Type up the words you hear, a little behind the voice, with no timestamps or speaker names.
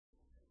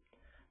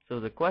So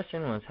the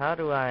question was, how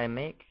do I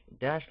make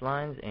dashed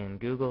lines in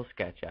Google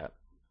SketchUp?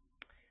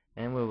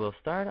 And we will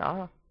start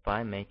off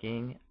by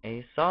making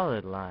a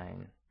solid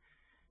line.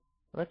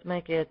 Let's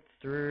make it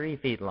 3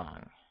 feet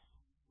long.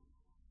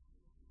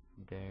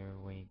 There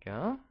we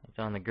go. It's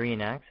on the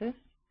green axis.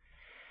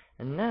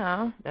 And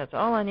now, that's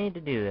all I need to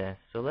do this.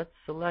 So let's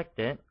select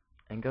it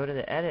and go to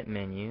the Edit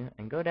menu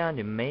and go down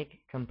to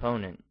Make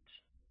Component.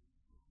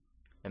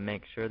 And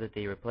make sure that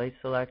the Replace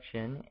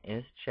selection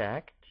is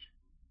checked.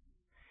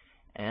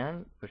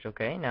 And push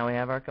OK. Now we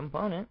have our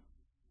component.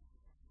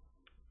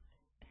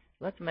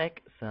 Let's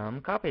make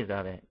some copies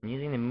of it.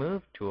 Using the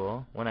Move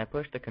tool, when I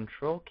push the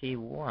Control key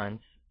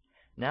once,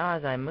 now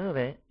as I move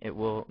it, it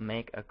will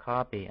make a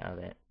copy of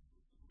it.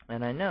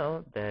 And I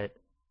know that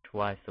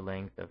twice the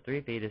length of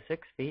 3 feet is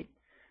 6 feet,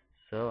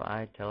 so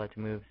I tell it to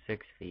move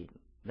 6 feet.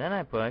 Then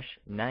I push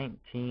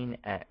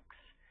 19x,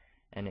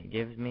 and it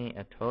gives me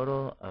a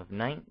total of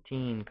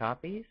 19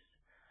 copies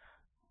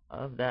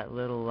of that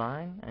little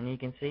line. And you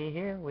can see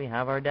here we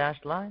have our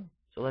dashed line.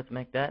 So let's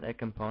make that a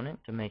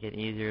component to make it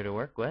easier to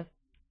work with.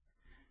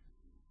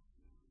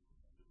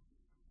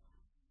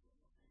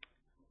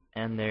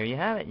 And there you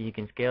have it. You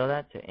can scale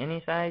that to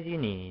any size you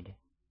need.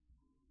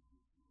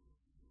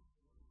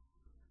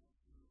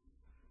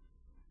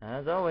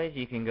 As always,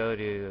 you can go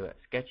to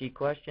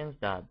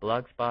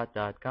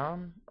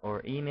SketchyQuestions.blogspot.com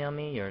or email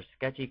me your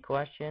sketchy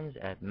questions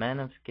at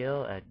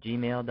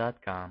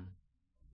manofskill@gmail.com.